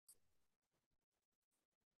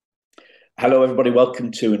Hello, everybody. Welcome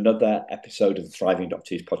to another episode of the Thriving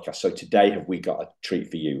Adoptees podcast. So today, have we got a treat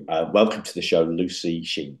for you? Welcome to the show, Lucy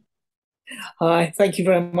Sheen. Hi, thank you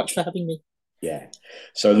very much for having me. Yeah.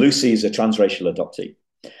 So Lucy is a transracial adoptee,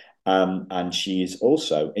 and she is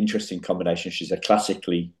also interesting combination. She's a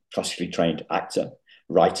classically trained actor,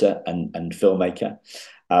 writer, and filmmaker.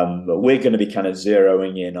 But we're going to be kind of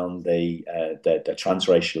zeroing in on the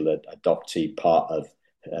transracial adoptee part of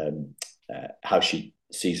how she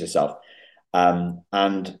sees herself.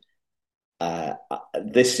 And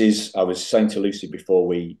this is, I was saying to Lucy before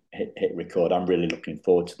we hit record, I'm really looking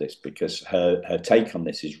forward to this because her take on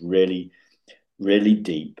this is really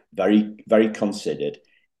deep, very considered,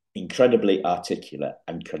 incredibly articulate,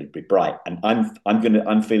 and incredibly bright. And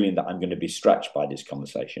I'm feeling that I'm going to be stretched by this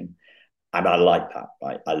conversation, and I like that.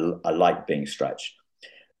 Right? I like being stretched.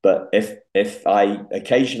 But if I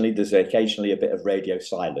occasionally there's occasionally a bit of radio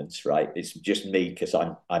silence, right? It's just me because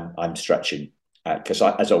I'm stretching because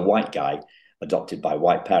as a white guy adopted by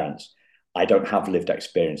white parents, I don't have lived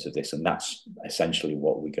experience of this, and that's essentially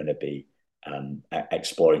what we're going to be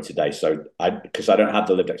exploring today. So because I don't have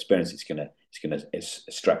the lived experience, it's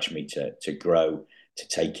stretch me to grow, to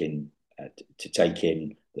take in to take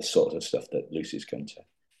in the sort of stuff that Lucy's going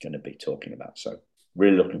to be talking about. So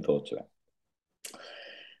really looking forward to it.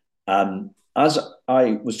 As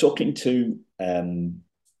I was talking to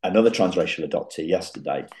another transracial adoptee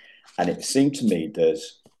yesterday, and it seemed to me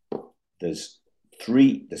there's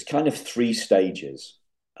kind of three stages.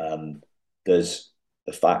 There's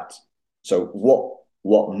the fact. So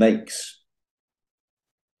what makes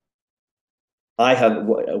I have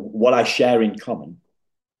what I share in common,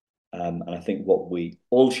 and I think what we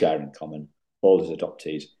all share in common, all as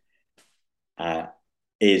adoptees, uh,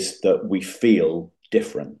 is that we feel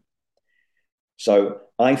different. So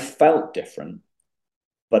I felt different,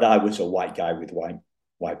 but I was a white guy with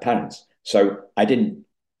white parents, so I didn't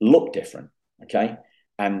look different. Okay,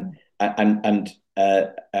 and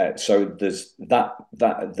so there's that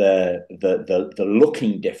the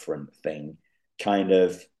looking different thing, kind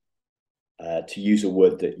of to use a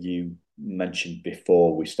word that you mentioned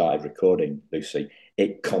before we started recording, Lucy.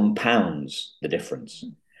 It compounds the difference.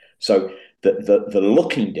 So the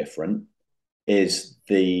looking different is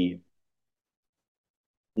the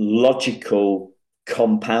logical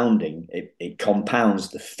compounding. It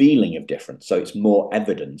compounds the feeling of difference, so it's more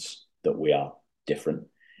evidence that we are different,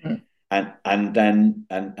 Mm. and then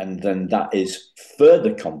that is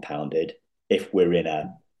further compounded if we're in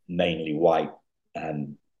a mainly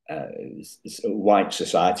um, uh, white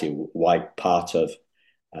society, white part of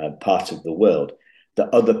the world,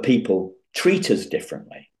 that other people treat us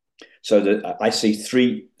differently. So that I see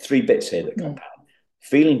three bits here that Mm. compound: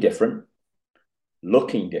 feeling different,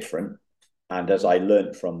 looking different, and as I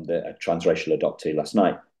learned from the transracial adoptee last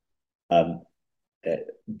night, um, uh,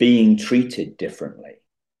 being treated differently,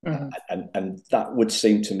 Mhm. and that would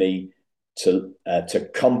seem to me to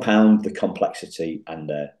compound the complexity and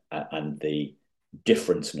the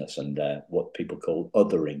differenceness and what people call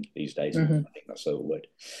othering these days. Mhm. I think that's the word.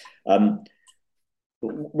 Um,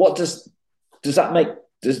 what does that make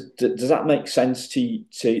does that make sense Oh,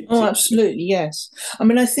 to absolutely, yes. I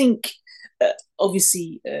mean, I think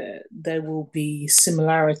obviously there will be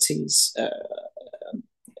similarities,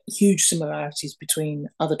 huge similarities between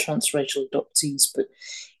other transracial adoptees, but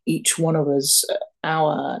each one of us,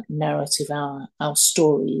 our narrative, our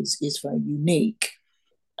stories is very unique.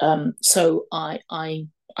 So I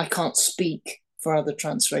can't speak for other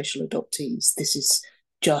transracial adoptees. This is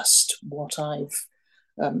just what I've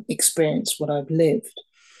experienced, what I've lived.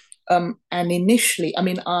 And initially, I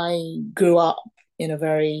mean, I grew up in a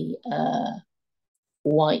very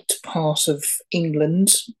white part of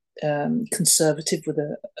England, conservative with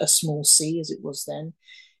a small c, as it was then,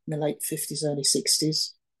 in the late 50s, early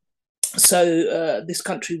 60s. So this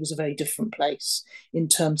country was a very different place in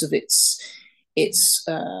terms of its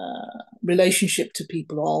relationship to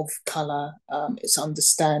people of color, its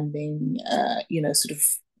understanding. Sort of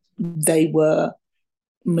they were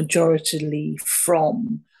majoritarily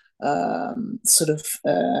from sort of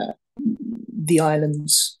the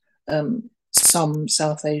islands, some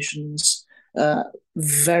South Asians,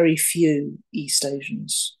 very few East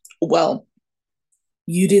Asians. Well,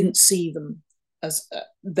 you didn't see them as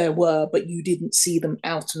there were, but you didn't see them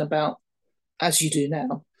out and about as you do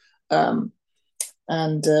now. Um,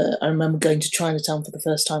 and I remember going to Chinatown for the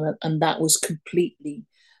first time, and that was completely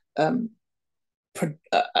um, pro-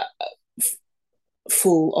 uh, uh,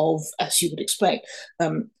 full of, as you would expect,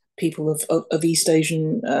 people of East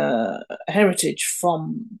Asian heritage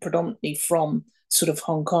from predominantly from sort of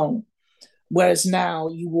Hong Kong. Whereas now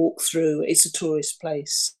you walk through, it's a tourist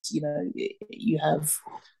place. You know, you have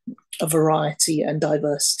a variety and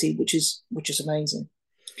diversity, which is amazing.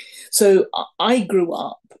 So I grew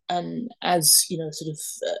up, and as you know, sort of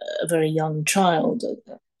a very young child,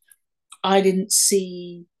 I didn't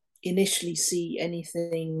initially see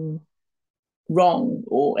anything wrong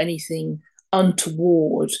or anything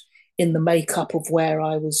untoward in the makeup of where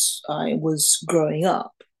I was growing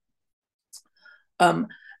up. Um,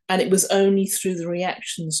 and it was only through the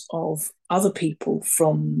reactions of other people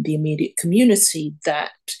from the immediate community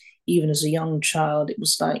that, even as a young child, it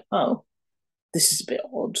was like, oh, this is a bit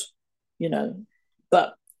odd, you know.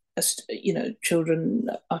 But as you know, children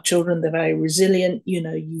are children; they're very resilient. You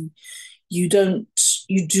know, you don't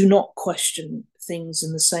you do not question things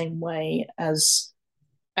in the same way as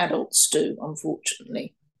adults do,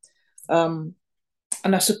 unfortunately. Um,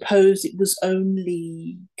 and I suppose it was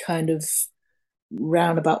only kind of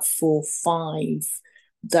round about 4, 5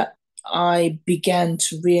 that I began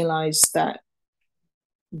to realize that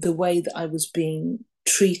the way that I was being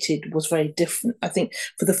treated was very different. I think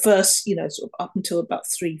for the first, you know, sort of up until about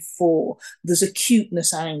 3, 4, there's a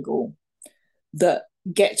cuteness angle that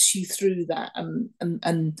gets you through that,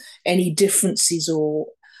 and any differences or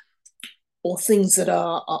things that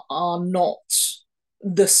are not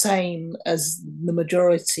the same as the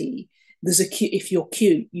majority. There's a cute, if you're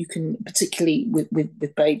cute, you can, particularly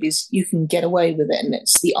with babies, you can get away with it, and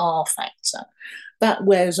it's the R factor that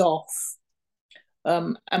wears off.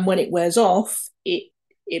 And when it wears off,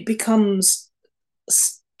 it becomes,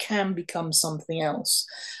 can become something else.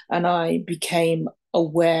 And I became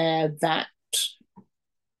aware that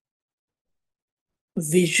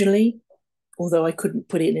visually, although I couldn't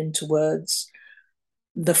put it into words,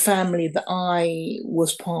 the family that I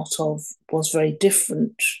was part of was very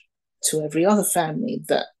different to every other family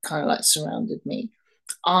that kind of like surrounded me.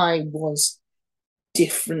 I was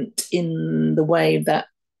different in the way that,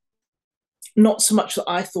 not so much that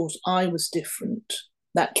I thought I was different,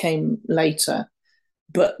 that came later,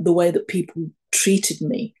 but the way that people treated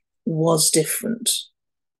me was different.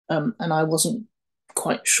 And I wasn't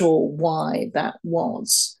quite sure why that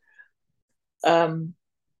was. And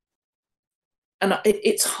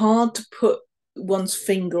it's hard to put one's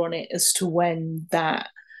finger on it as to when that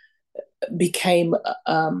became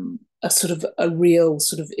a sort of a real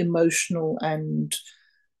sort of emotional and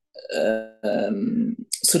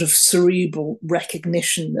sort of cerebral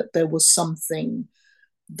recognition that there was something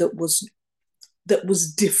that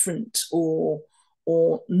was different or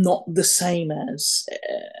not the same as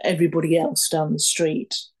everybody else down the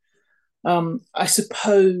street. I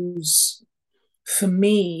suppose for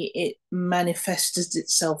me, it manifested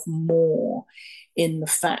itself more in the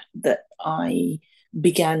fact that I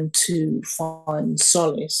began to find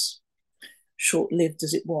solace, short lived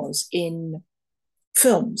as it was, in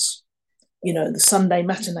films. You know, the Sunday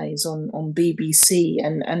matinees on BBC,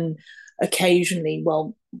 and occasionally,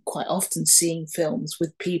 well, quite often seeing films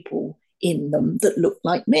with people in them that look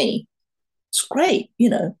like me. It's great, you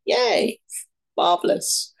know, yay,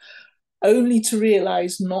 marvelous. Only to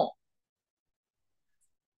realize not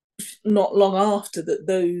long after that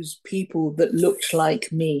those people that looked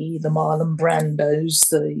like me, the Marlon Brandos,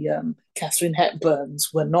 the Catherine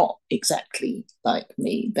Hepburns, were not exactly like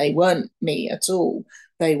me. They weren't me at all.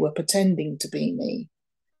 They were pretending to be me,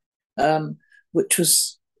 which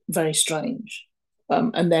was very strange.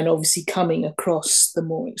 And then obviously coming across the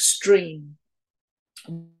more extreme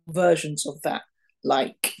versions of that,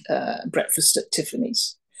 like Breakfast at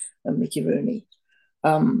Tiffany's and Mickey Rooney.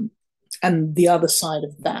 And the other side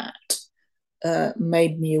of that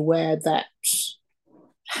made me aware that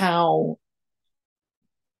how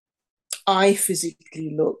I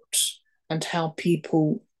physically looked and how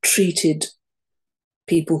people treated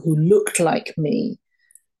people who looked like me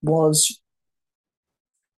was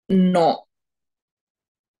not,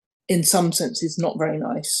 in some senses, not very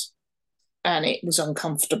nice. And it was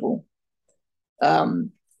uncomfortable.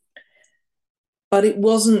 But it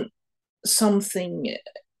wasn't something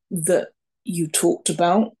that you talked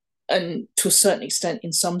about. And to a certain extent,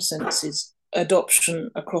 in some senses, adoption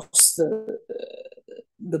across the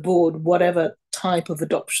board, whatever type of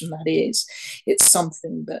adoption that is, it's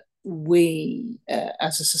something that we,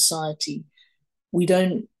 as a society, we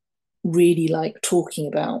don't really like talking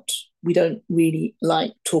about. We don't really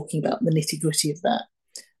like talking about the nitty gritty of that.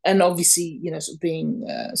 And obviously, you know, sort of being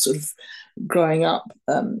sort of growing up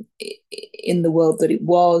in the world that it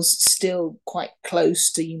was, still quite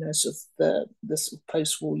close to, you know, sort of the sort of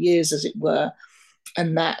post-war years, as it were,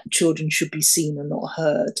 and that children should be seen and not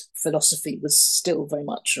heard philosophy was still very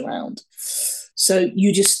much around. So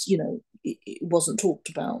you just, you know, it wasn't talked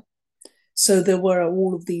about. So there were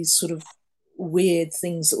all of these sort of weird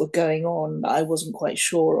things that were going on that I wasn't quite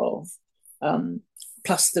sure of,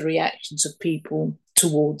 plus the reactions of people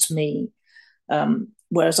towards me.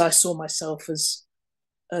 Whereas I saw myself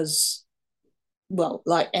as well,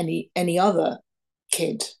 like any other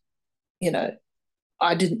kid, you know,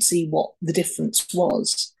 I didn't see what the difference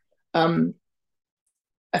was. Um,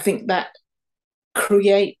 I think that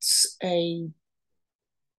creates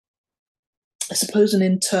I suppose, an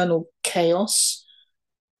internal chaos,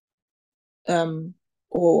 um,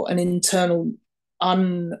 or an internal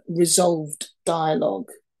unresolved dialogue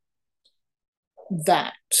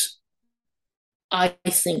that I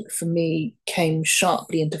think for me came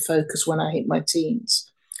sharply into focus when I hit my teens.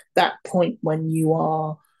 That point when you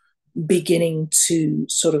are beginning to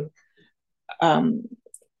sort of um,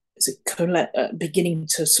 beginning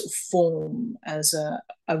to sort of form as a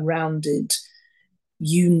rounded,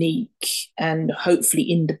 unique, and hopefully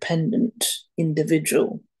independent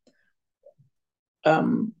individual,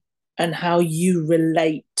 and how you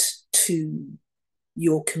relate to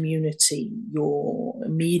your community, your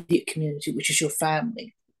immediate community, which is your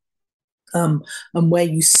family, and where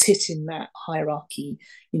you sit in that hierarchy,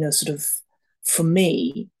 sort of, for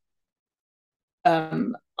me,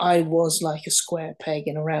 I was like a square peg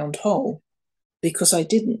in a round hole because I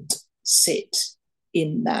didn't sit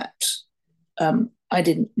in that. I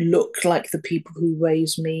didn't look like the people who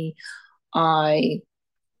raised me. I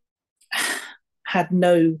had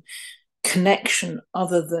no connection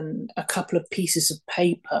other than a couple of pieces of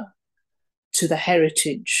paper to the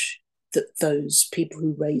heritage that those people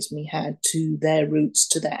who raised me had, to their roots,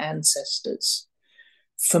 to their ancestors.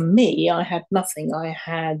 For me, I had nothing. I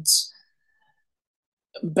had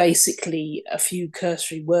basically a few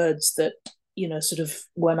cursory words that, sort of,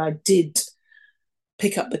 when I did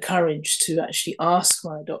pick up the courage to actually ask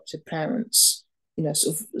my adopted parents,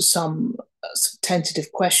 sort of some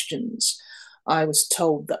tentative questions, I was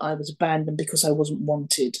told that I was abandoned because I wasn't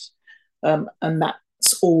wanted. And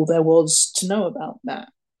that's all there was to know about that.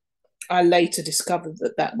 I later discovered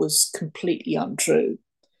that that was completely untrue,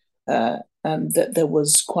 and that there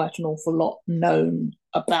was quite an awful lot known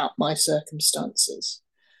about my circumstances.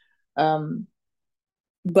 Um,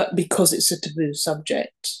 but because it's a taboo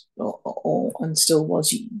subject, and still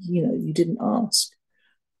was, you didn't ask.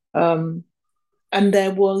 Um, and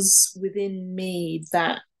there was within me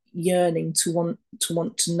that yearning to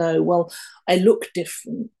want to know. Well, I look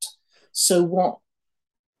different, so what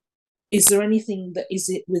is there anything that is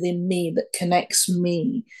it within me that connects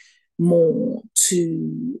me more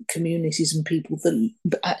to communities and people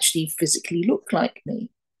that actually physically look like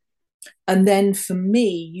me? And then for me,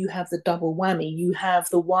 you have the double whammy. You have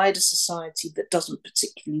the wider society that doesn't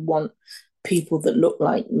particularly want people that look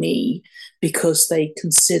like me because they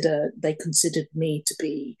considered me to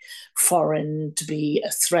be foreign, to be a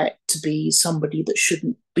threat, to be somebody that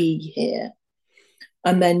shouldn't be here.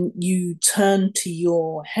 And then you turn to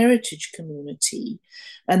your heritage community,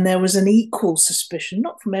 and there was an equal suspicion,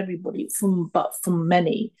 not from everybody, but from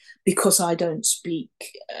many, because I don't speak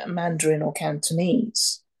Mandarin or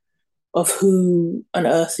Cantonese, of who on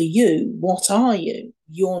earth are you? What are you?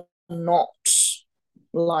 You're not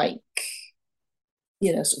like,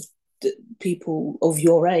 sort of people of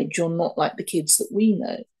your age. You're not like the kids that we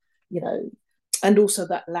know, you know, and also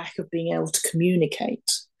that lack of being able to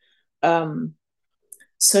communicate. Um,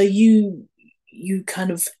 so you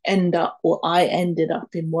kind of end up, or I ended up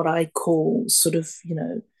in what I call sort of,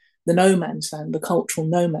 the no man's land, the cultural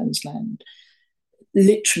no man's land,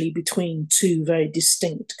 literally between two very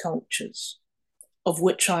distinct cultures, of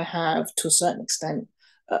which I have, to a certain extent,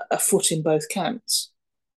 a foot in both camps.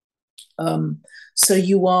 So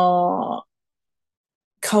you are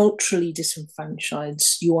culturally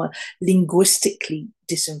disenfranchised, you are linguistically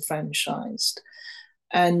disenfranchised,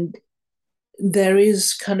 and there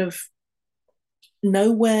is kind of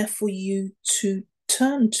nowhere for you to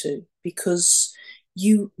turn to, because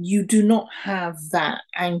you do not have that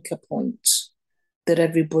anchor point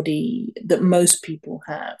that most people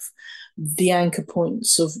have, the anchor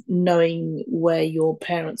points of knowing where your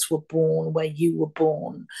parents were born, where you were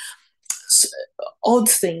born. Odd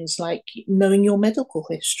things like knowing your medical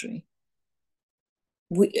history.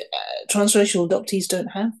 Transracial adoptees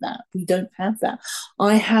don't have that. We don't have that.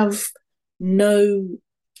 I have no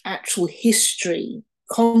actual history,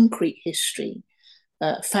 concrete history,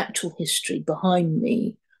 factual history behind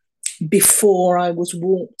me before I was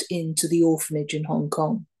walked into the orphanage in Hong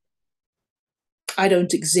Kong. I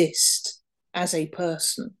don't exist as a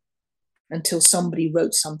person until somebody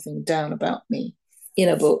wrote something down about me in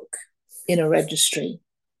a book, in a registry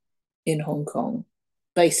in Hong Kong.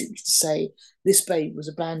 basically to say this babe was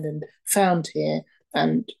abandoned, found here,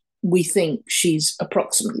 and we think she's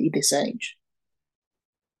approximately this age.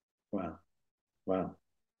 Wow. Wow.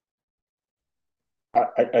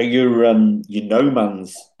 Are your no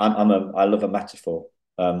man's? I love a metaphor.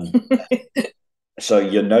 So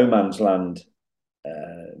your no man's land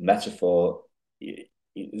metaphor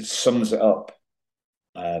sums it up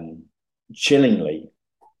chillingly,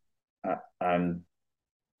 and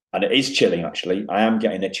it is chilling. Actually, I am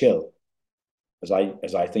getting a chill as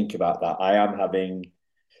I think about that. I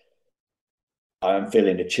am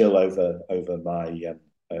feeling a chill over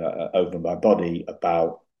my body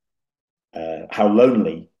about how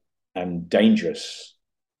lonely and dangerous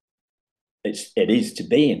it is to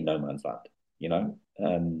be in no man's land. You know,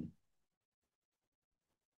 and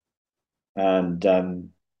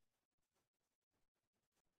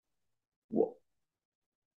what,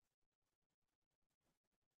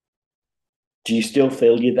 do you still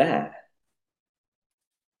feel you're there?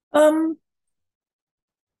 Um,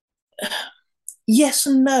 yes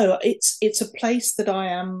and no. It's a place that I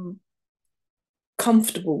am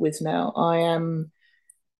comfortable with now. I am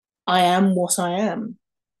what I am,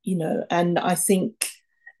 and I think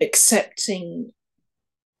accepting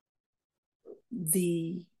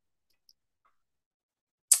the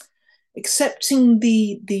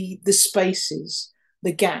the spaces,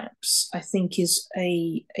 the gaps, I think is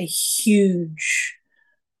a huge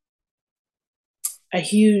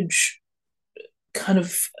kind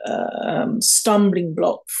of stumbling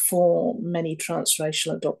block for many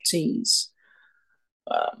transracial adoptees,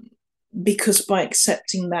 um, because by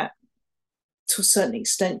accepting that, to a certain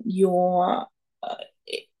extent, you're uh,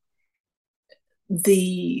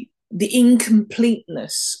 the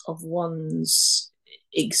incompleteness of one's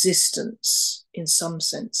existence in some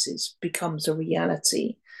senses becomes a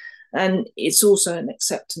reality, and it's also an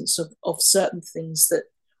acceptance of certain things that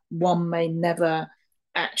one may never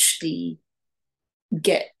actually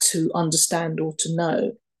get to understand or to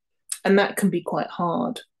know, and that can be quite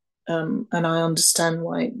hard. And I understand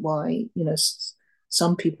why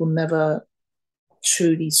some people never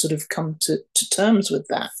truly sort of come to terms with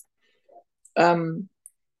that. um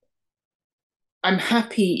I'm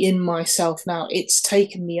happy in myself now. It's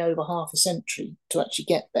taken me over half a century to actually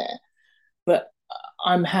get there, but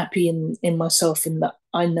I'm happy in myself in that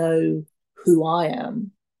I know who I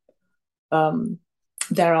am. Um,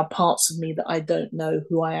 there are parts of me that I don't know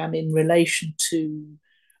who I am in relation to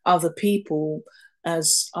other people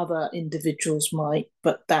as other individuals might,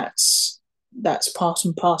 but that's part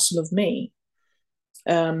and parcel of me.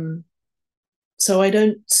 Um, so I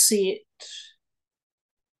don't see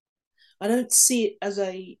it as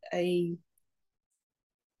a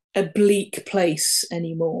bleak place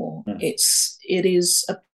anymore. Mm. It is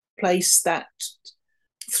a place that,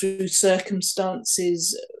 through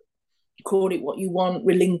circumstances, call it what you want,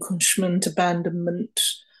 relinquishment, abandonment,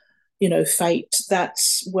 fate,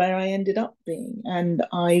 that's where I ended up being, and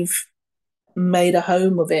I've made a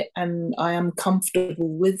home of it, and I am comfortable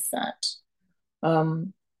with that.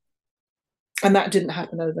 Um, and that didn't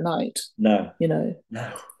happen overnight, No, you know.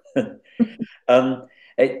 no. um,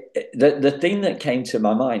 the thing that came to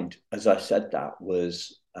my mind as I said that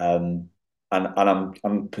was, and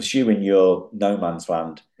I'm pursuing your no man's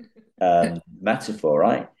land metaphor,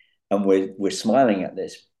 right? And we're smiling at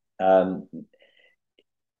this.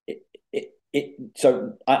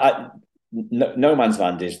 So no man's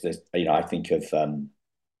land is this. I think of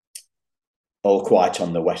All Quiet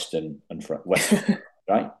on the Western and Western,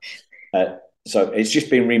 right? Uh, so it's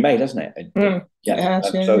just been remade, hasn't it? It Yeah.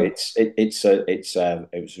 has, So yeah.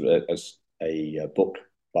 it was a book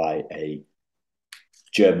by a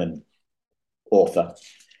German author,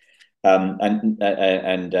 and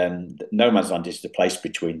No Man's Land is the place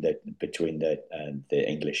between the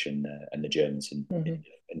English and the Germans Mm-hmm.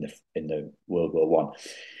 in the World War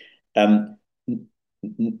One.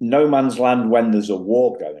 No Man's Land when there's a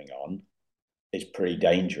war going on is pretty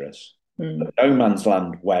dangerous. Mm. But No Man's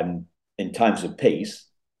Land when in times of peace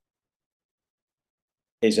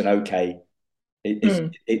is an okay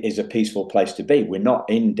Mm. it is a peaceful place to be. We're not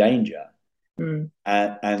in danger, Mm.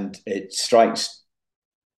 and it strikes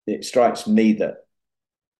me that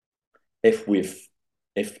if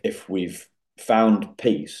we've found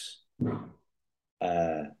peace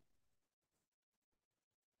uh,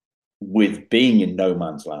 with being in no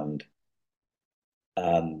man's land,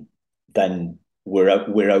 then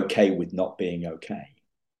we're okay with not being okay.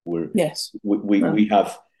 We're Yes. we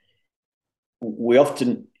have we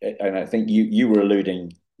often, and I think you were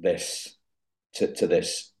alluding this to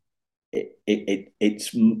this.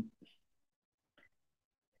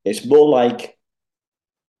 It's more like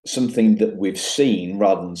something that we've seen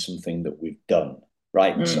rather than something that we've done,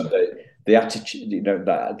 right? So Mm. the attitude,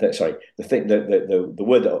 that sorry, the thing, the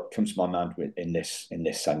word that comes to my mind in this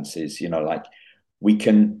sense is, like we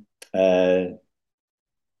can. Uh,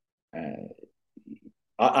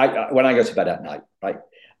 when I go to bed at night, right,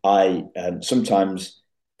 I sometimes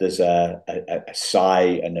there's a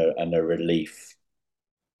sigh and a relief,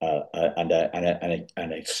 and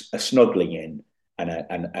a snuggling in, and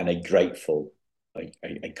a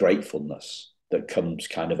a gratefulness that comes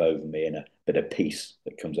kind of over me, and a bit of peace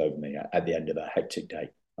that comes over me at the end of a hectic day,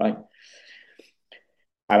 right?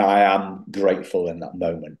 And I am grateful in that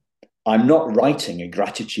moment. I'm not writing a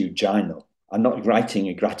gratitude journal. I'm not writing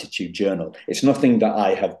a gratitude journal. It's nothing that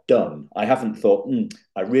I have done. I haven't thought,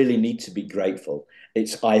 I really need to be grateful.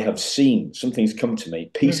 It's I have seen something's come to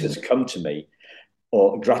me, peace has come to me,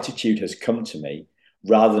 or gratitude has come to me,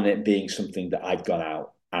 rather than it being something that I've gone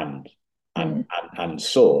out and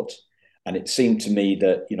sought. And it seemed to me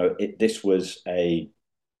that this was a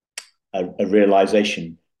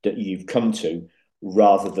realization that you've come to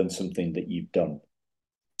rather than something that you've done.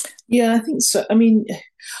 Yeah, I think so. I mean,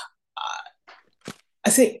 I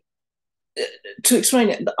think to explain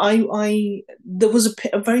it, I there was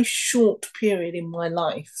a very short period in my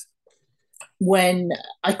life when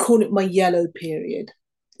I call it my yellow period,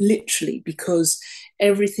 literally, because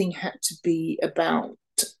everything had to be about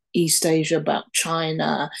East Asia, about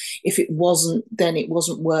China. If it wasn't, then it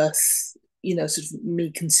wasn't worth, sort of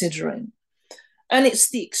me considering. And it's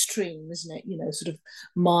the extreme, isn't it? Sort of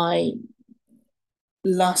my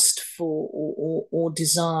lust for or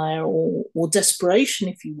desire or desperation,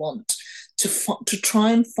 if you want, to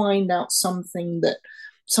try and find out something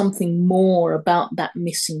more about that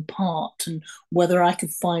missing part and whether I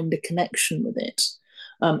could find a connection with it,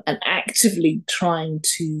 and actively trying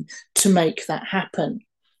to make that happen,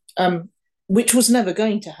 which was never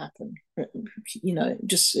going to happen.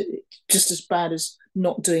 Just as bad as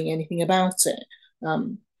not doing anything about it,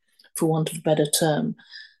 for want of a better term.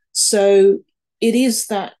 So it is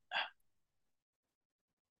that,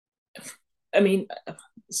 I mean,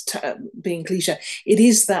 being cliche, it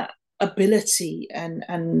is that ability, and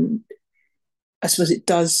I suppose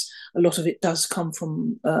a lot of it does come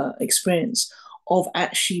from experience of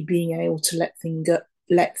actually being able to let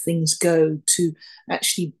things go, to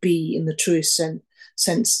actually be in the truest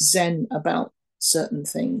sense zen about certain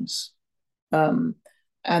things, um,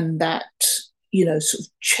 and that, sort of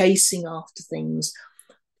chasing after things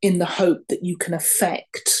in the hope that you can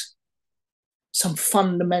affect some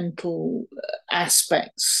fundamental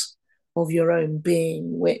aspects of your own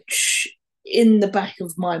being, which in the back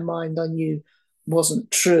of my mind I knew wasn't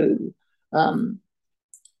true, um,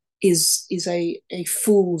 is a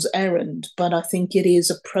fool's errand. But I think it is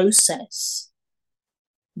a process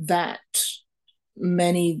that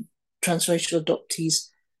many transracial adoptees,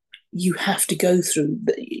 you have to go through.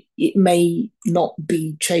 It may not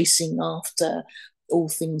be chasing after all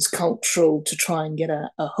things cultural to try and get a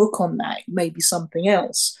hook on that. It may be something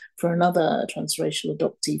else for another transracial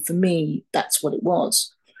adoptee. For me, that's what it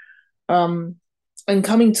was. And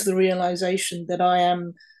coming to the realization that I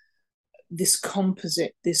am this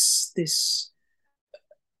composite, this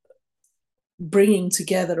bringing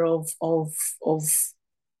together of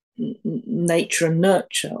nature and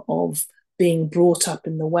nurture, of being brought up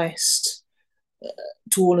in the West,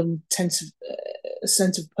 to all intents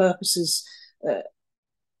sense of purposes,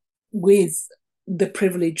 with the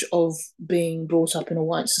privilege of being brought up in a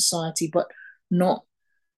white society, but not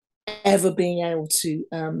ever being able to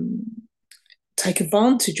take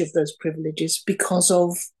advantage of those privileges because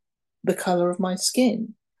of the color of my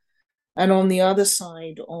skin. And on the other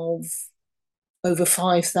side of over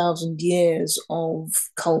 5,000 years of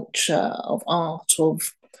culture, of art,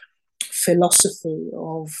 of philosophy,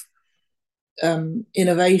 of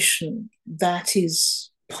innovation, that is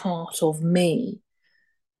part of me.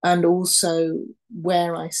 And also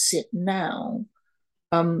where I sit now,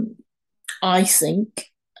 I think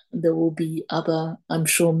there will be other, I'm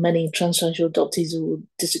sure many transracial adoptees who will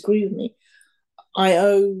disagree with me. I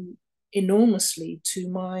owe enormously to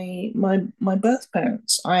my birth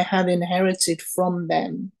parents. I have inherited from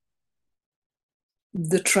them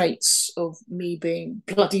the traits of me being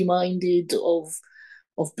bloody minded, of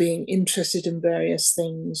being interested in various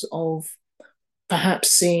things, of perhaps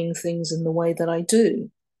seeing things in the way that I do.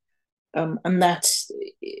 And that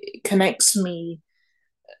connects me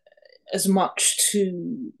as much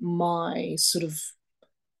to my sort of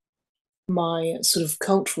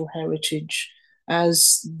cultural heritage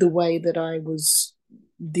as the way that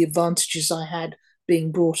the advantages I had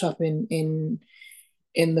being brought up in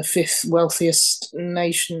the fifth wealthiest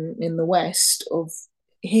nation in the West, of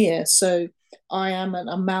here. So I am an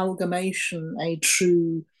amalgamation, a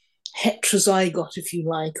true heterozygote, if you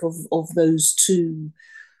like, of those two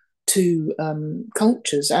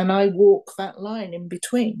cultures, and I walk that line in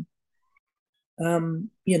between.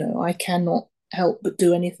 I cannot help but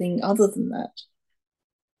do anything other than that.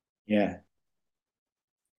 Yeah.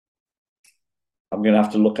 I'm going to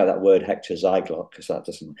have to look at that word heterozygote because that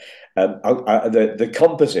doesn't. The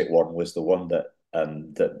composite one was the one that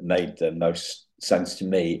made the most sense to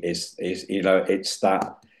me. Is it's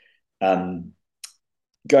that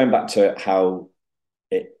going back to how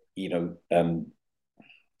it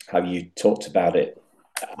how you talked about it,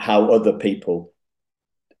 how other people.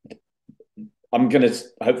 I'm going to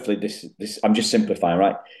hopefully this. I'm just simplifying,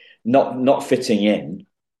 right? Not fitting in,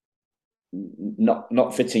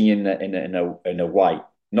 not fitting in a white,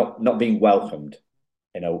 not being welcomed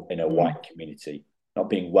in a white community, not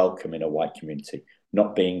being welcome in a white community,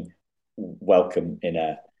 not being welcome in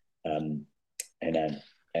an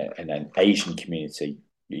Asian community.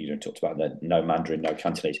 Talked about the no Mandarin, no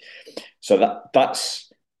Cantonese. So that's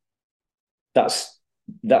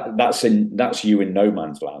you in no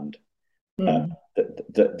man's land.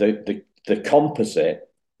 The composite,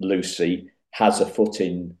 Lucy, has a foot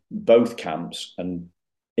in both camps and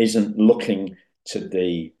isn't looking to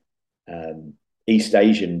the East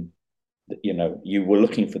Asian. You were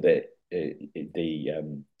looking for you're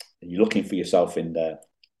looking for yourself in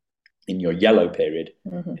your yellow period,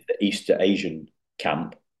 the East Asian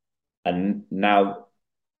camp, and now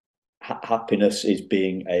happiness is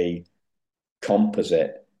being a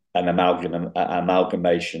composite, an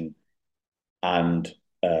amalgamation, and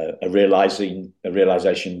a realization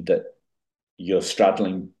that you're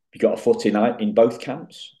straddling. You got a foot in both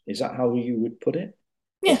camps. Is that how you would put it?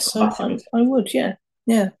 Yes, I would. Yeah,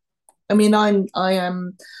 yeah. I mean, I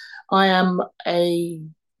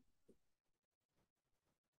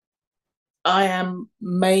am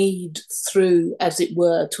made through, as it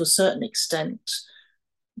were, to a certain extent,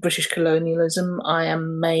 British colonialism. I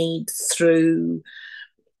am made through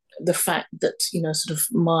the fact that sort of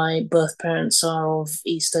my birth parents are of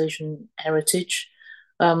East Asian heritage,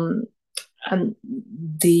 and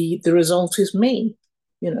the result is me.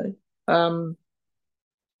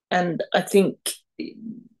 And I think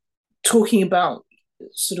talking about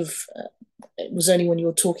it was only when you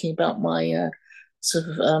were talking about my sort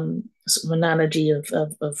of analogy of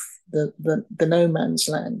the no man's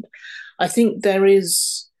land. I think there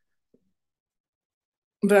is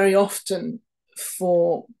very often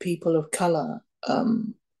for people of color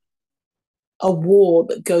a war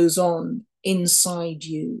that goes on inside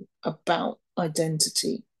you about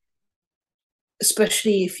identity,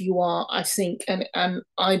 especially if you are, I think, and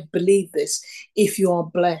I believe this, if you are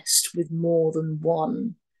blessed with more than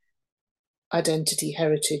one identity,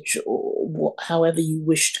 heritage, or however you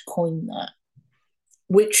wish to coin that,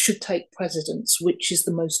 which should take precedence, which is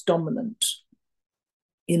the most dominant,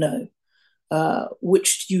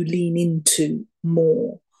 which do you lean into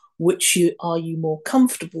more, which are you more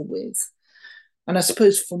comfortable with? And I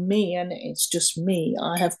suppose for me, and it's just me,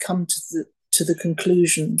 I have come to the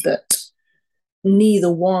conclusion that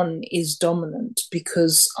neither one is dominant,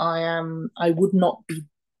 because I would not be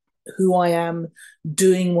who I am,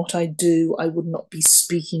 doing what I do. I would not be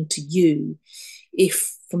speaking to you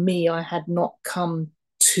if, for me, I had not come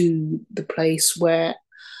to the place where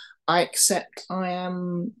I accept I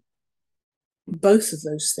am both of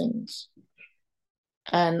those things.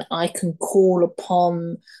 And I can call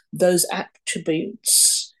upon those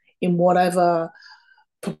attributes in whatever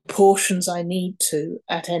proportions I need to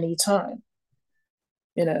at any time.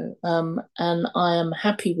 And I am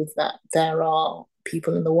happy with that. There are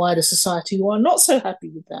people in the wider society who are not so happy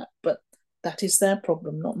with that, but that is their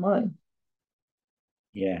problem, not mine.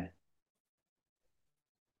 Yeah.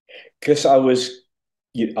 Because I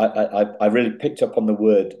really picked up on the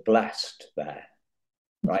word blessed there,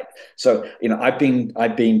 right? So I've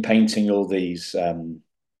been painting all these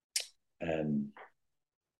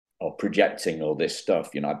or projecting all this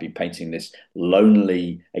stuff. I've been painting this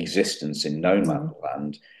lonely existence in no man's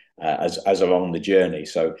land as along the journey.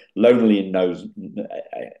 So lonely in those,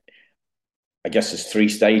 I guess there's three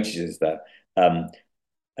stages there.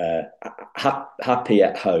 Happy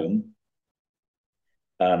at home,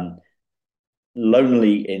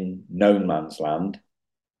 lonely in no man's land,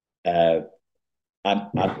 and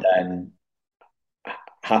then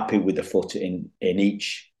happy with a foot in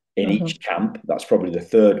each camp. That's probably the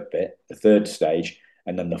third stage,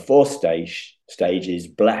 and then the fourth stage is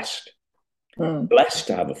blessed. Blessed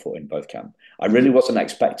to have a foot in both camp. I really wasn't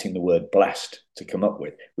expecting the word blessed to come up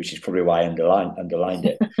with, which is probably why I underlined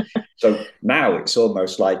it. So now it's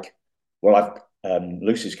almost like, well,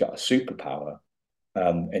 Lucy's got a superpower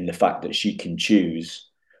in the fact that she can choose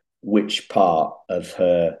which part of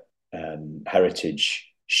her heritage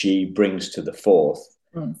she brings to the forth,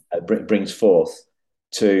 brings forth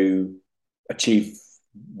to achieve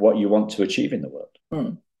what you want to achieve in the world.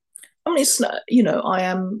 I mean, it's not,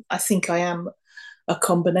 I think I am a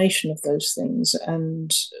combination of those things,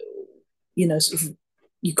 and sort of,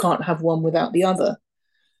 you can't have one without the other.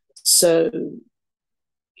 So,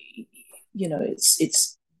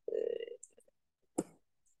 it's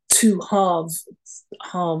two halves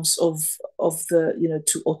of the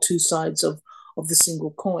two sides of the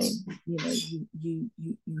single coin. You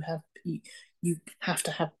have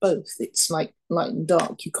to have both. It's like light and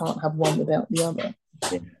dark. You can't have one without the other.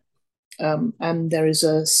 Yeah. And there is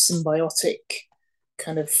a symbiotic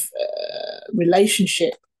kind of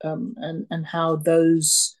relationship, and how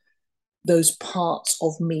those parts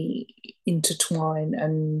of me intertwine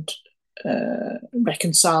and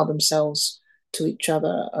reconcile themselves to each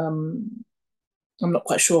other. I'm not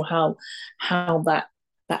quite sure how that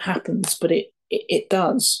happens, but it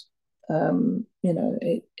does.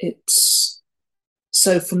 It's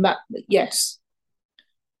so from that, yes,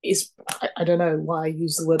 is I don't know why I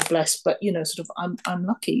use the word blessed, but sort of I'm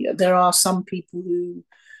lucky. There are some people who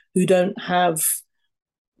don't have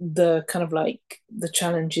the kind of like the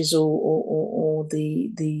challenges or the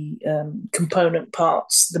component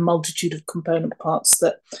parts, the multitude of component parts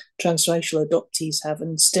that transracial adoptees have,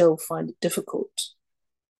 and still find it difficult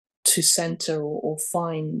to center or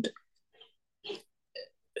find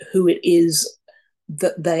who it is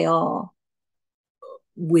that they are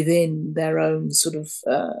within their own sort of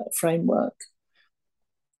framework.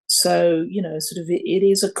 So, sort of it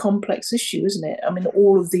is a complex issue, isn't it? I mean,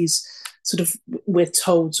 all of these sort of, we're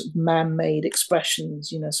told sort of man-made expressions,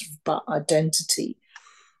 sort of about identity.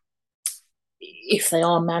 If they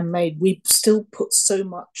are man-made, we still put so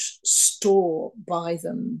much store by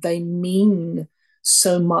them. They mean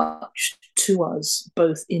so much to us,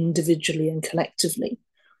 both individually and collectively.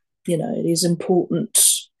 It is important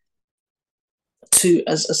to,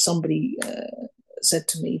 as somebody said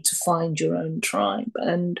to me, to find your own tribe.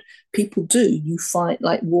 And people do. You find,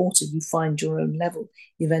 like water, you find your own level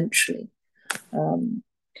eventually.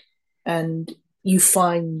 And you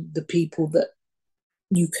find the people that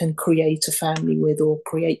you can create a family with or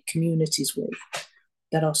create communities with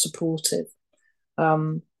that are supportive.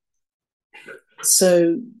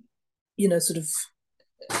 So, sort of,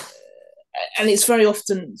 and it's very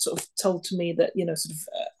often sort of told to me that, sort of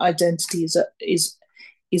identity is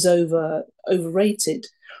overrated.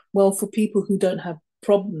 Well, for people who don't have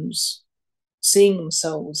problems seeing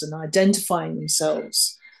themselves and identifying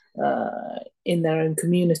themselves in their own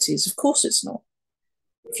communities, of course it's not.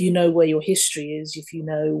 If you know where your history is, if you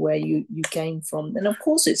know where you came from, then of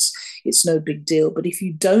course it's no big deal. But if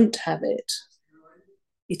you don't have it,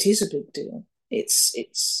 it is a big deal.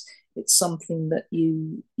 It's something that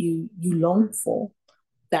you long for,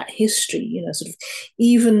 that history, sort of,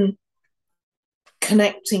 even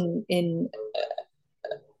connecting in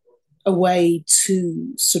a way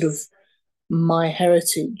to sort of my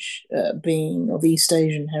heritage, being of East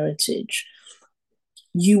Asian heritage.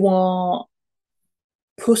 You are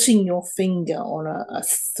putting your finger on a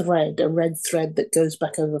thread, a red thread that goes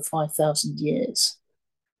back over 5,000 years.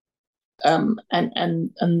 And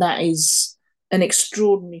that is an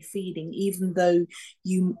extraordinary feeling, even though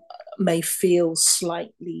you may feel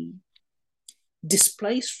slightly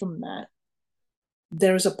displaced from that.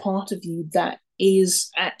 There is a part of you that is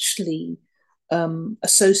actually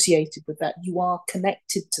associated with that. You are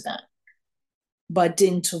connected to that by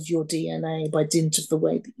dint of your DNA, by dint of the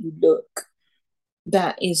way that you look.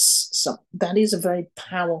 That is a very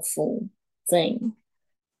powerful thing.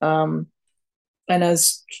 And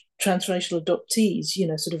as transracial adoptees,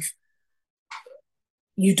 sort of,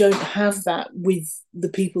 you don't have that with the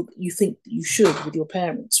people that you think that you should, with your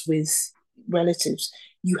parents, with relatives.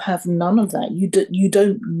 You have none of that. You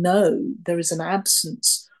don't know. There is an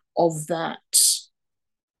absence of that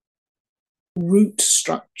root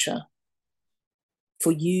structure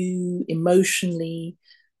for you emotionally,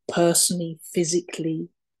 personally, physically,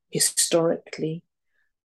 historically.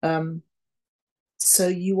 So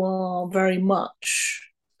you are very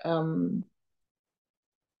much, I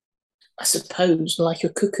suppose, like a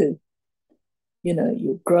cuckoo.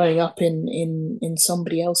 You're growing up in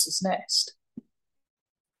somebody else's nest,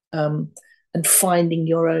 and finding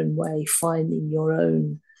your own way, finding your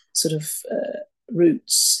own sort of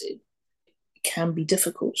roots. It can be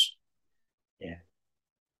difficult. Yeah.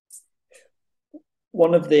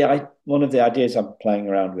 One of the ideas I'm playing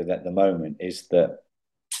around with at the moment is that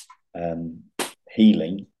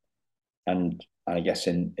healing and I guess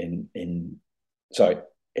in sorry,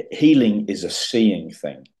 healing is a seeing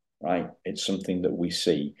thing, right? It's something that we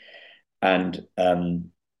see, and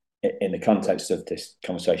in the context of this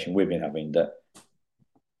conversation we've been having, that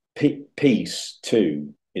peace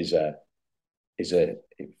too is a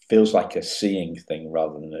it feels like a seeing thing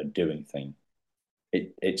rather than a doing thing.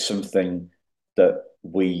 It's something that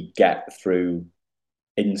we get through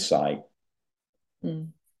insight,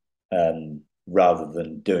 rather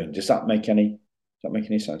than doing. Does that make any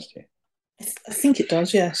sense to you? I think it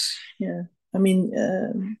does. Yes. Yeah. I mean,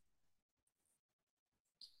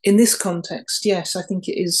 in this context, yes, I think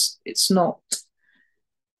it is. It's not.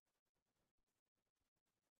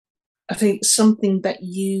 I think it's something that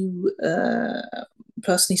you,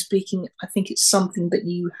 personally speaking, I think it's something that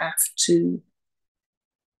you have to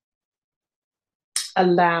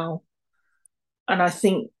allow. And I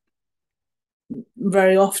think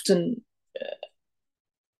very often,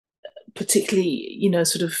 particularly,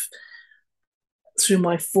 sort of through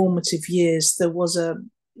my formative years, there was a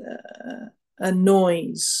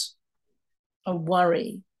noise, a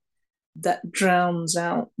worry that drowns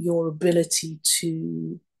out your ability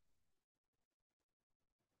to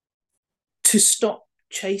stop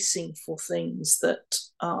chasing for things that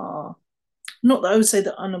are not that I would say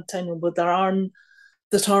that unobtainable, but that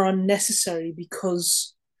are unnecessary,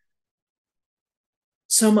 because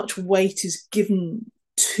so much weight is given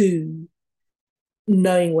to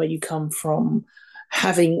knowing where you come from,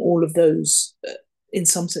 having all of those, in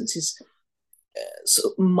some senses,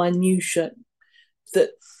 sort of minutiae, that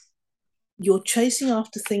you're chasing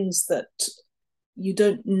after things that you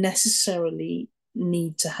don't necessarily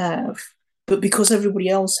need to have, but because everybody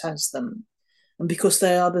else has them, and because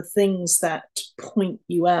they are the things that point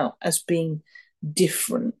you out as being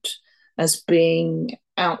different, as being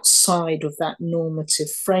outside of that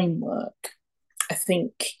normative framework, I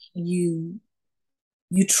think you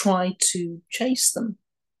try to chase them,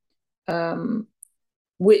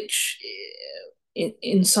 which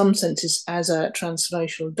in some senses, as a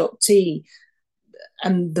transformational adoptee,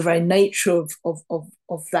 and the very nature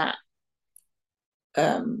of that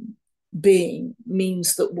being,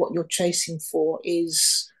 means that what you're chasing for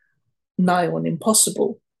is nigh on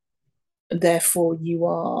impossible. Therefore, you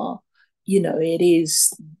are, it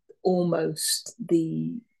is almost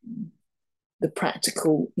the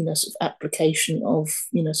practical, sort of application of,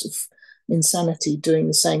 sort of insanity, doing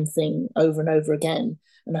the same thing over and over again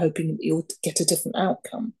and hoping that you'll get a different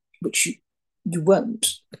outcome, which you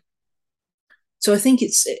won't. So I think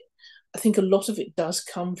a lot of it does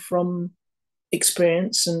come from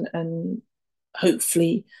experience and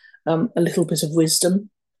hopefully a little bit of wisdom,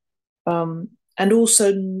 and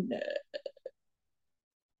also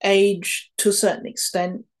age to a certain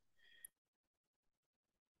extent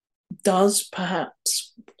does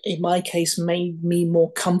perhaps, in my case, made me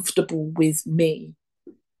more comfortable with me.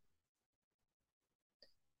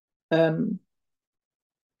 And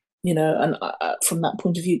from that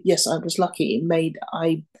point of view, yes, I was lucky. It made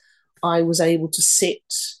I was able to sit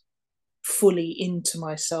fully into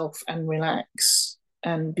myself and relax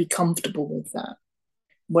and be comfortable with that.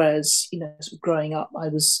 Whereas, sort of growing up, I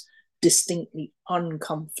was distinctly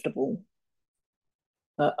uncomfortable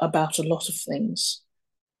about a lot of things,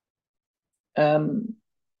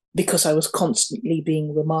 because I was constantly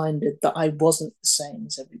being reminded that I wasn't the same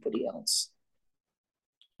as everybody else.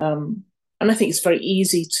 And I think it's very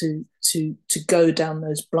easy to go down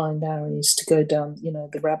those blind alleys, to go down,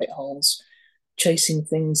 the rabbit holes, chasing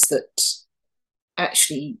things that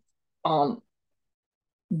actually aren't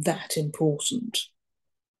that important.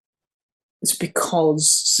 It's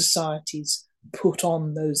because society's put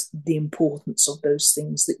on the importance of those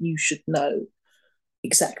things that you should know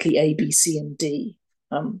exactly A, B, C, and D.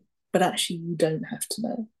 But actually, you don't have to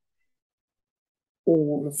know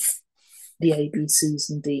all of the A, B, C's,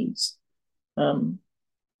 and D's.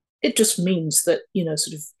 It just means that,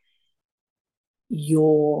 sort of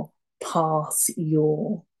your path,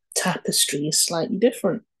 your tapestry is slightly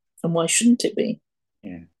different. And why shouldn't it be?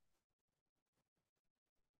 Yeah.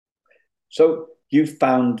 So you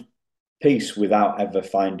found peace without ever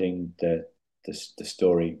finding the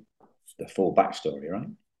story, the full backstory, right?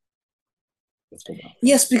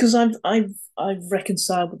 Yes, because I've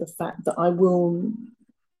reconciled with the fact that I will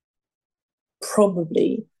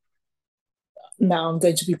probably, now I'm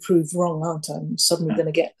going to be proved wrong, aren't I? I'm suddenly going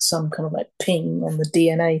to get some kind of like ping on the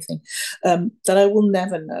DNA thing, that I will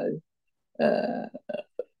never know,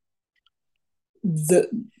 that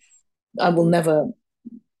I will never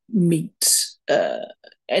meet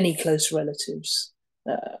any close relatives,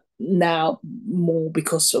 now more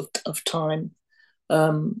because of time.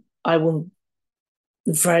 I will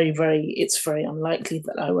it's very unlikely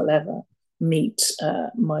that I will ever meet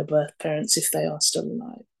my birth parents if they are still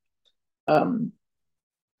alive. Um,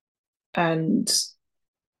 and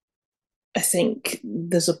I think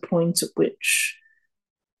there's a point at which,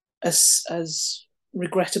 as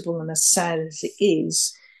regrettable and as sad as it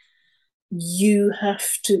is, you have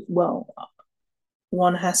to, well,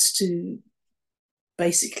 one has to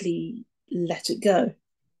basically let it go.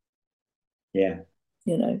 Yeah.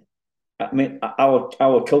 You know. I mean,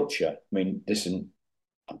 our culture. I mean, this isn't.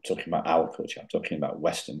 I'm talking about our culture. I'm talking about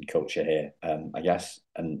Western culture here, I guess,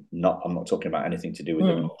 and not. I'm not talking about anything to do with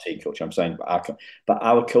the adoptee culture. I'm saying, but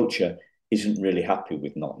our culture isn't really happy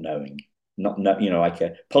with not knowing. Not know, like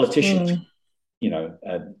politicians.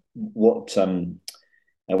 What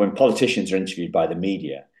when politicians are interviewed by the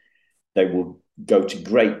media, they will go to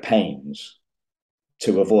great pains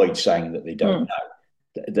to avoid saying that they don't know.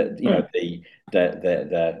 The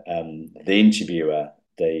interviewer,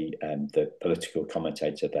 the political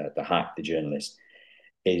commentator, the hack, the journalist,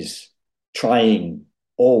 is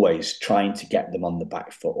always trying to get them on the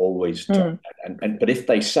back foot, but if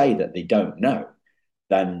they say that they don't know,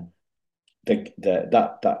 then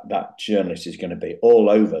that journalist is going to be all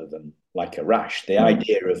over them like a rash. The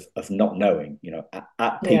idea of not knowing,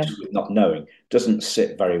 at peace with not knowing, doesn't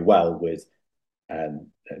sit very well with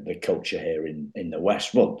the culture here in the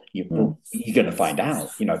West. Well, you're going to find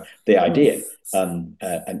out. The idea, and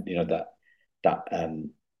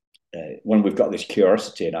when we've got this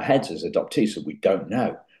curiosity in our heads as adoptees that we don't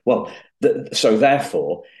know. Well, so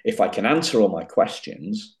therefore, if I can answer all my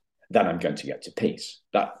questions, then I'm going to get to peace.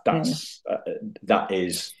 That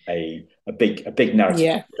is a big narrative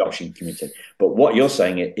in the adoption community. But what you're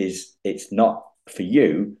saying is it's not for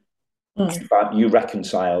you. You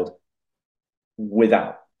reconciled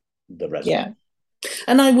without the resident. Yeah,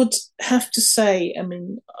 and I would have to say, I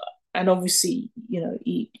mean, and obviously,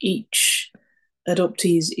 each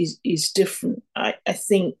adoptee is different. I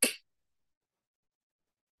think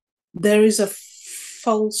there is a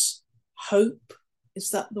false hope.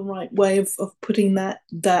 Is that the right way of putting that?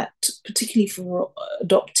 That particularly for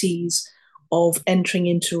adoptees, of entering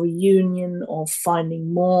into a union, of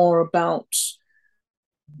finding more about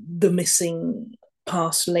the missing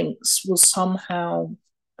past links, will somehow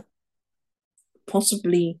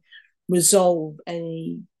possibly resolve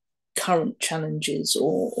any current challenges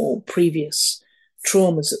or previous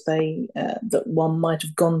traumas that one might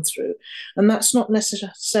have gone through. And that's not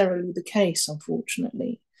necessarily the case,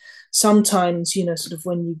 unfortunately. Sometimes, sort of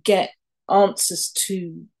when you get answers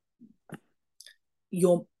to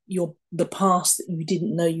the past that you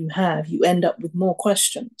didn't know you have, you end up with more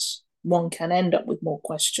questions. One can end up with more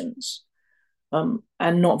questions, and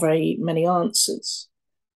not very many answers.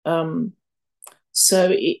 So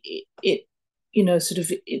it sort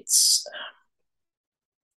of it's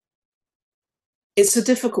a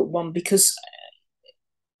difficult one, because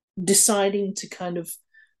deciding to kind of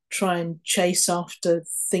try and chase after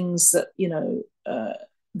things that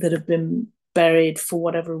that have been buried for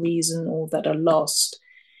whatever reason, or that are lost,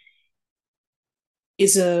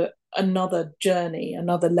 is another journey,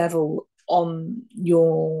 another level on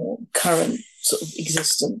your current sort of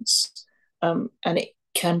existence, and it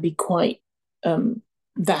can be quite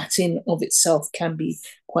that in of itself can be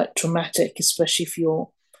quite traumatic, especially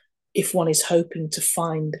if one is hoping to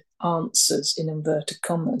find answers in inverted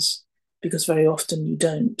commas, because very often you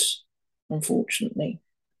don't, unfortunately.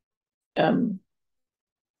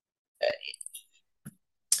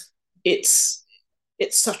 It's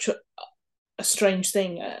such a strange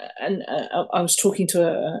thing, and I was talking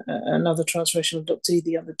to another transracial adoptee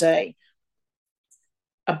the other day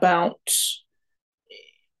about.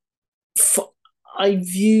 I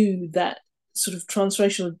view that sort of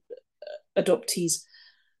transracial adoptees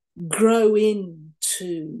very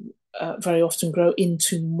often grow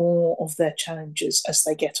into more of their challenges as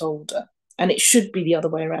they get older. And it should be the other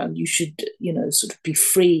way around. You should, sort of be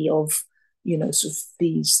free of, sort of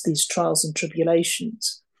these trials and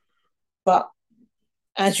tribulations. But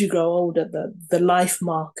as you grow older, the life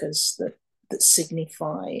markers that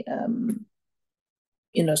signify,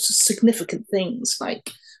 significant things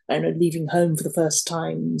like, I don't know, leaving home for the first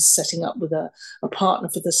time, setting up with a partner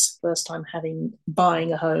for the first time,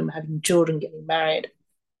 buying a home, having children, getting married.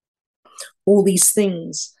 All these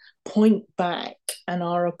things point back and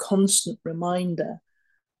are a constant reminder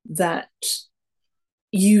that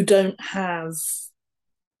you don't have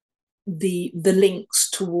the links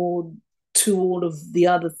to all of the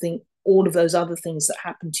other all of those other things that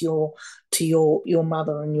happen to your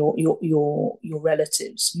mother and your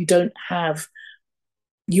relatives. You don't have.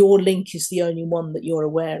 Your link is the only one that you're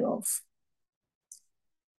aware of.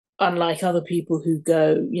 unlike other people who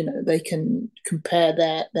go, they can compare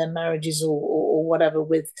their marriages or whatever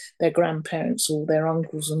with their grandparents or their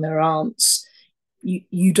uncles and their aunts.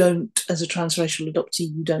 You don't, as a transracial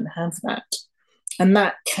adoptee, you don't have that, and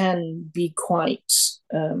that can be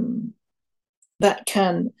that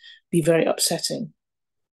can be very upsetting.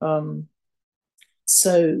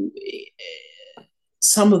 So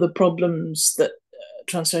some of the problems that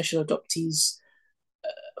transracial adoptees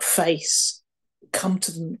face come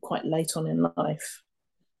to them quite late on in life.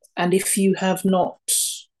 And if you have not,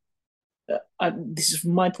 this is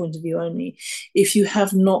from my point of view only, if you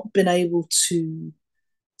have not been able to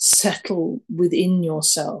settle within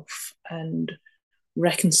yourself and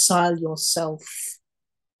reconcile yourself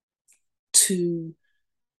to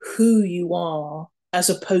who you are as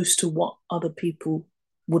opposed to what other people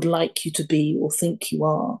would like you to be or think you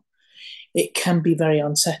are, it can be very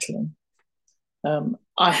unsettling.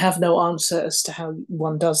 I have no answer as to how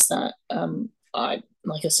one does that.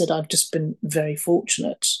 Like I said, I've just been very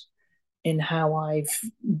fortunate in how I've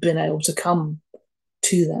been able to come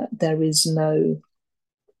to that. There is no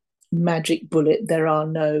magic bullet. There are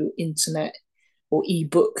no internet or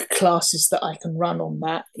ebook classes that I can run on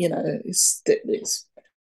that.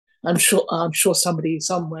 I'm sure somebody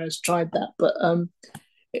somewhere has tried that, but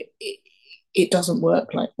it doesn't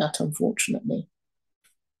work like that, unfortunately.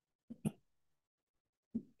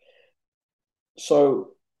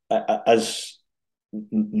 So, as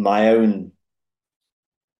my own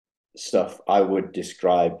stuff, I would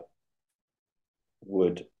describe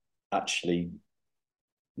would actually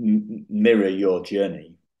mirror your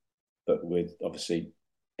journey, but with obviously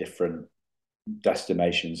different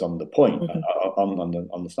destinations on the point,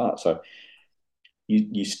 on the start. So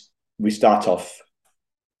we start off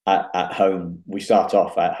at home. We start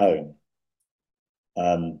off at home.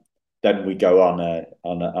 Then we go on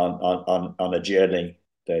a journey,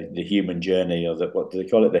 the human journey, or what do they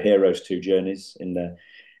call it? The hero's two journeys in the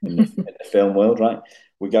film world, right?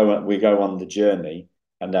 We go on the journey,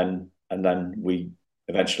 and then we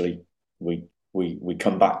eventually we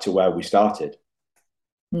come back to where we started.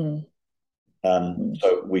 So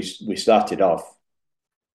we started off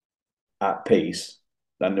at peace.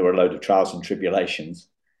 Then there were a load of trials and tribulations,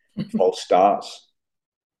 false starts,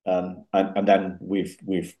 and then we've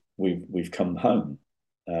come home.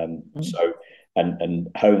 So and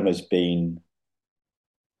home has been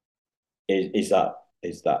is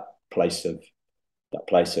that place of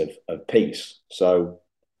peace. So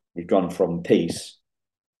we've gone from peace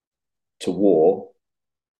to war,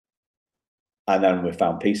 and then we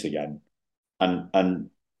found peace again,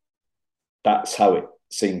 and that's how it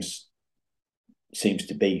seems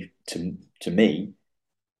to be to me.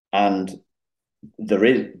 And there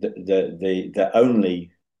is the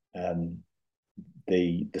only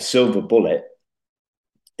the silver bullet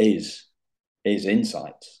is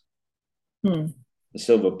insights. The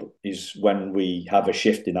silver is when we have a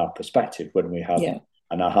shift in our perspective, when we have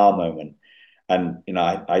an aha moment. And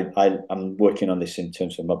I'm working on this in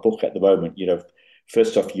terms of my book at the moment.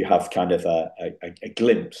 First off, you have kind of a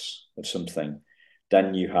glimpse of something,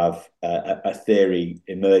 then you have a theory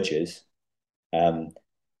emerges.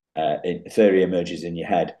 Theory emerges in your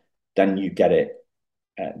head, then you get it,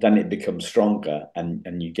 then it becomes stronger,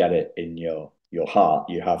 and you get it in your heart.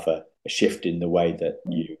 You have a shift in the way that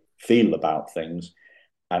you feel about things,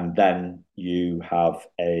 and then you have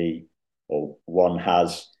one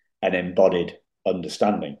has an embodied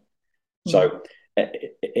understanding. So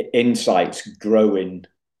insights grow in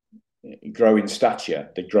stature,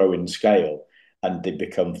 they grow in scale, and they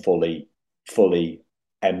become fully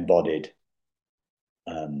embodied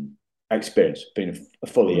experience, being a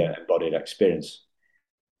fully embodied experience.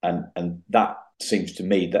 And that seems to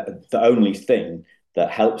me that the only thing that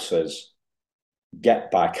helps us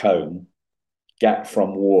get back home, get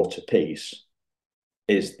from war to peace,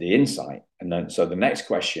 is the insight. And then so the next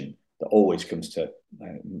question that always comes to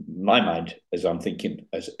my mind as I'm thinking,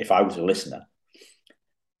 as if I was a listener,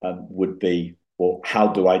 would be, well, how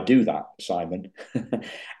do I do that, Simon?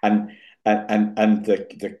 and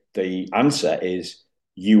the answer is,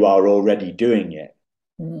 you are already doing it,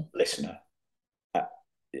 listener.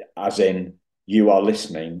 As in, you are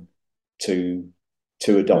listening to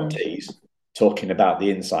adoptees talking about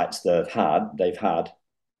the insights they've had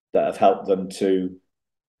that have helped them to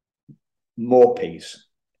more peace.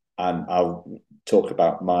 And I'll talk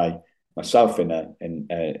about myself in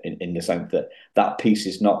the sense that peace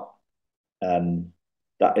is not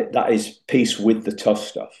that is peace with the tough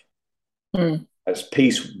stuff. It's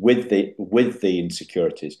peace with the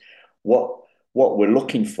insecurities. What we're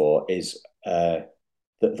looking for is that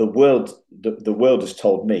the world has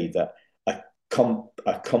told me that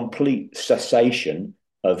a complete cessation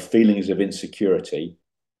of feelings of insecurity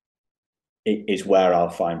is where I'll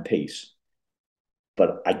find peace.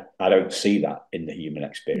 But I don't see that in the human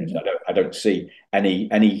experience. Mm. I don't see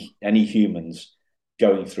any humans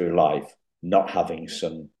going through life not having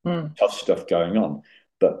some Mm. tough stuff going on,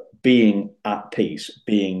 but being at peace,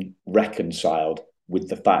 being reconciled with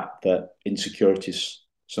the fact that insecurities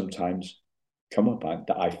sometimes come up,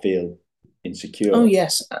 that I feel Oh insecure.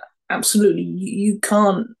 yes, absolutely. You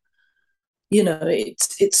can't,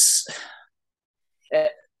 it's uh,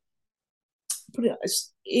 put it,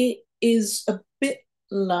 it is a bit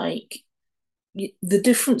like the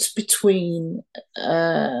difference between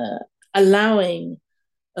allowing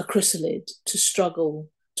a chrysalid to struggle,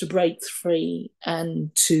 to break free,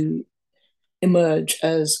 and to emerge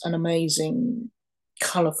as an amazing,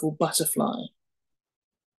 colourful butterfly.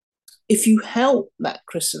 If you help that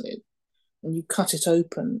chrysalid and you cut it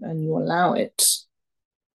open and you allow it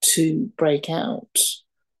to break out,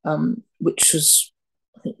 which was,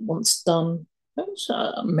 I think, once done,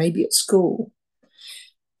 maybe at school,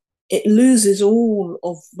 it loses all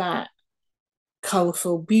of that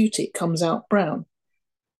colourful beauty. It comes out brown.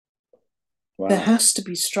 There Wow. has to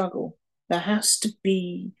be struggle. There has to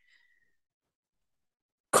be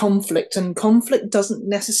conflict, and conflict doesn't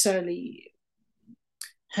necessarily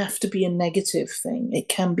have to be a negative thing. It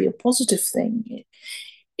can be a positive thing.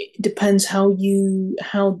 It depends how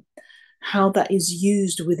that is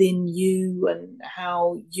used within you and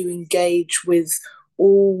how you engage with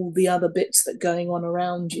all the other bits that are going on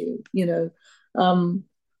around you.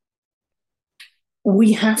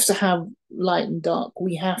 We have to have light and dark.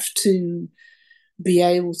 We have to be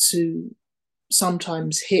able to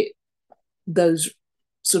sometimes hit those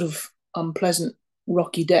sort of unpleasant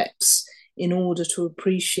rocky depths in order to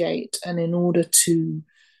appreciate and in order to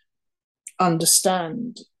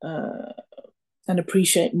understand and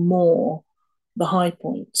appreciate more the high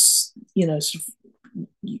points. You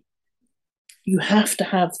have to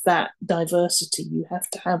have that diversity. You have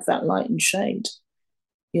to have that light and shade.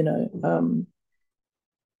 You know,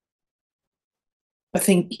 I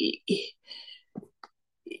think,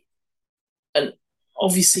 and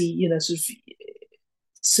obviously, sort of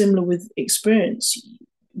similar with experience,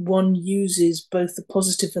 one uses both the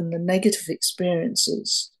positive and the negative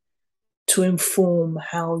experiences to inform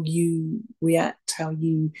how you react, how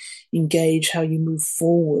you engage, how you move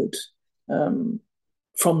forward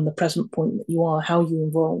from the present point that you are, how you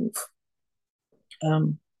evolve.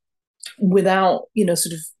 Without,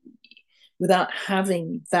 sort of, without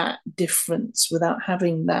having that difference, without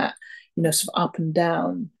having that, sort of up and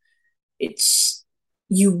down, it's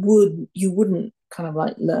you wouldn't kind of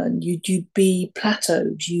like learn. You'd be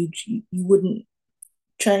plateaued. You wouldn't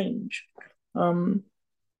change. And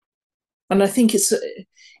I think it's, sort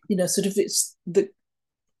of, it's the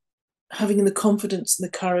having the confidence and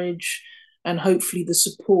the courage and hopefully the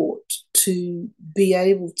support to be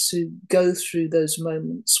able to go through those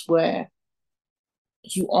moments where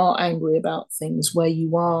you are angry about things, where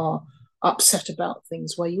you are upset about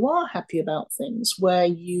things, where you are happy about things, where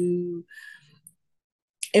you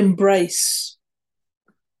embrace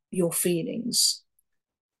your feelings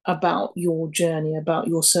about your journey, about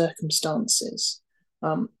your circumstances,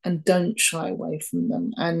 and don't shy away from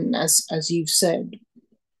them. And as you've said,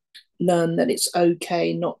 learn that it's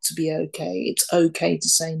okay not to be okay. It's okay to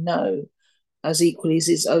say no, as equally as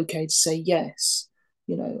it's okay to say yes.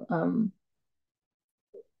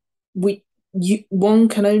 One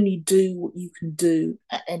can only do what you can do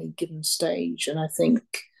at any given stage, and I think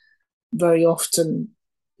very often,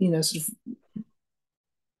 sort of,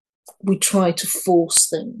 we try to force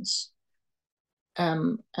things,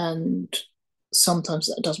 and sometimes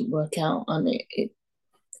that doesn't work out, and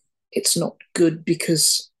it's not good,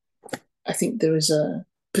 because I think there is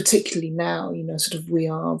particularly now, sort of, we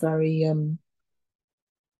are very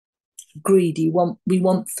greedy. We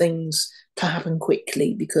want things to happen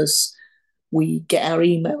quickly because we get our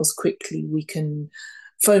emails quickly. We can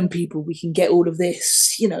phone people. We can get all of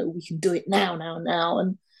this. We can do it now,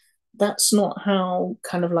 and that's not how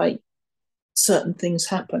kind of like certain things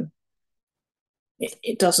happen.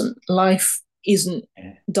 It doesn't. Life isn't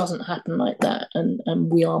doesn't happen like that,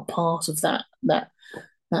 and we are part of that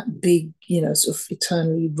big, sort of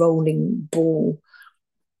eternally rolling ball,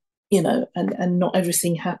 and not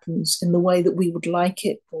everything happens in the way that we would like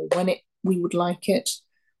it or when we would like it.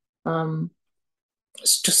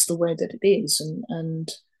 It's just the way that it is, and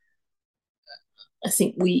I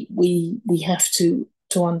think we have to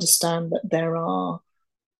understand that there are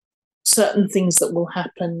certain things that will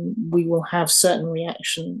happen. We will have certain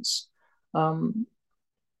reactions,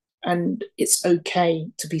 And it's okay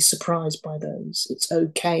to be surprised by those. It's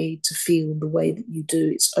okay to feel the way that you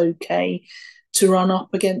do. It's okay to run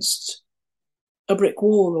up against a brick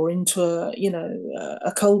wall or into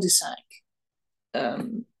a cul-de-sac,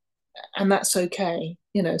 and that's okay.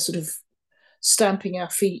 Sort of stamping our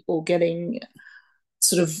feet or getting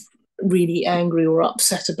sort of really angry or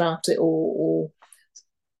upset about it, or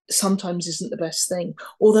sometimes isn't the best thing.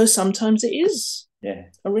 Although sometimes it is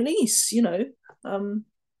a release.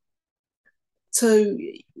 So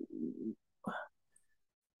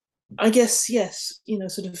I guess yes,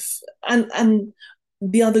 sort of, and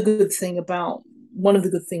the other good thing about one of the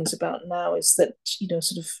good things about now is that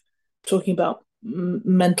sort of talking about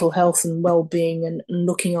mental health and well-being and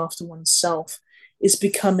looking after oneself is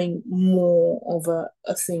becoming more of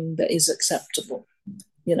a thing that is acceptable,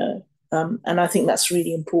 and I think that's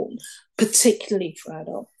really important, particularly for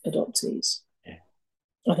adoptees. Yeah.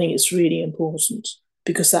 I think it's really important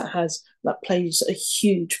because that plays a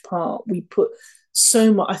huge part.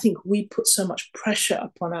 I think we put so much pressure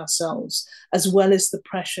upon ourselves, as well as the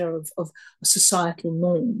pressure of societal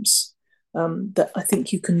norms, that I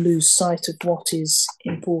think you can lose sight of what is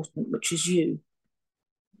important, which is you.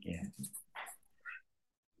 Yeah.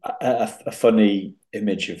 A funny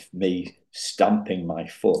image of me stamping my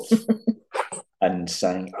foot and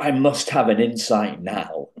saying, "I must have an insight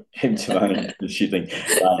now," into my shooting.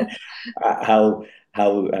 How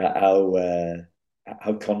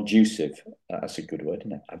conducive? That's a good word,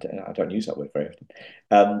 isn't it? I don't use that word very often.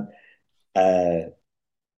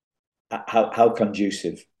 How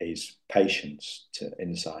conducive is patience to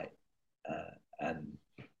insight? And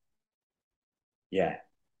yeah,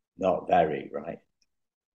 not very, right?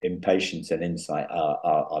 Impatience and insight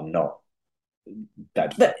are not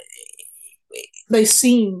bad. They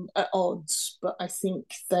seem at odds, but I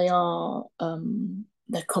think they're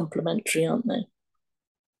complementary, aren't they?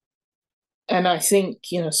 And I think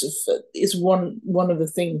sort of is one of the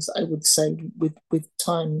things I would say with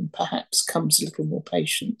time perhaps comes a little more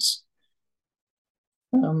patience.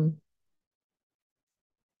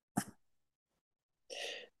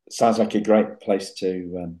 Sounds like a great place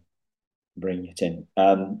to bring it in.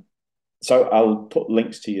 So I'll put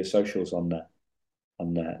links to your socials on the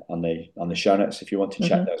show notes if you want to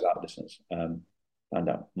check those out, listeners. Find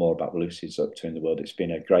out more about what Lucy's up to in the world. It's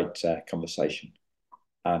been a great conversation,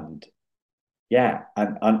 and yeah,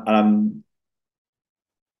 and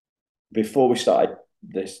before we started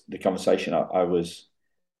the conversation, I was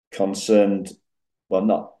concerned. Well,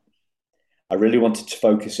 not. I really wanted to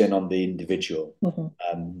focus in on the individual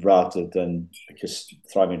rather than, because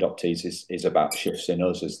Thriving Adoptees is about shifts in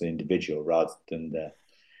us as the individual rather than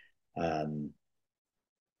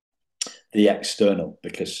the external,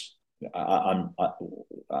 because I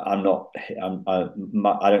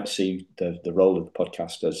don't see the role of the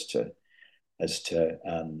podcast as to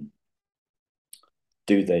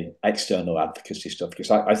do the external advocacy stuff,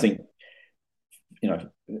 because I think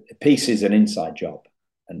peace is an inside job,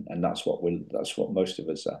 and that's what most of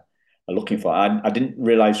us are looking for. I didn't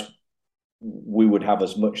realize we would have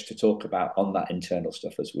as much to talk about on that internal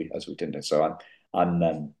stuff as we did. So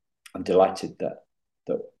I'm delighted that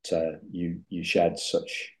you shared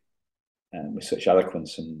such with such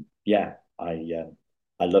eloquence, and yeah, I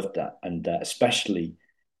loved that, and especially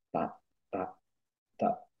that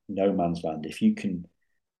no man's land. If you can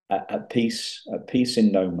at peace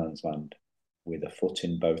in no man's land with a foot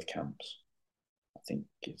in both camps, I think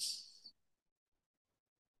it's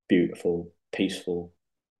beautiful, peaceful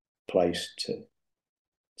place to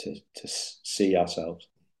see ourselves.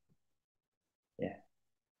 Yeah,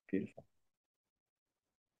 beautiful.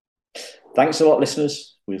 Thanks a lot,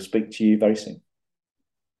 listeners. We'll speak to you very soon.